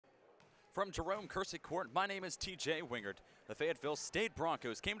From Jerome Kersey Court, my name is TJ Wingard. The Fayetteville State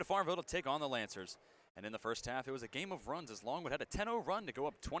Broncos came to Farmville to take on the Lancers. And in the first half, it was a game of runs as Longwood had a 10-0 run to go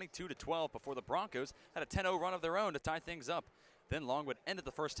up 22-12 before the Broncos had a 10-0 run of their own to tie things up. Then Longwood ended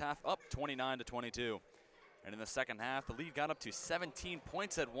the first half up 29-22. And in the second half, the lead got up to 17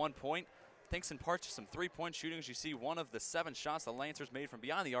 points at one point, thanks in part to some three-point shootings. You see one of the 7 shots the Lancers made from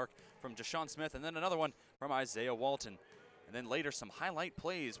beyond the arc from Jashawn Smith, and then another one from Isaiah Walton. And then later, some highlight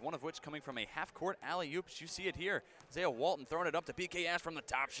plays, one of which coming from a half-court alley-oop. You see it here. Isaiah Walton throwing it up to PK Ash from the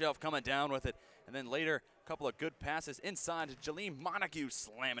top shelf, coming down with it. And then later, a couple of good passes inside to Jaleem Montague,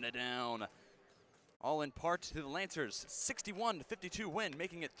 slamming it down. All in part to the Lancers' 61-52 win,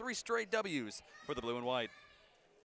 making it 3 straight W's for the blue and white.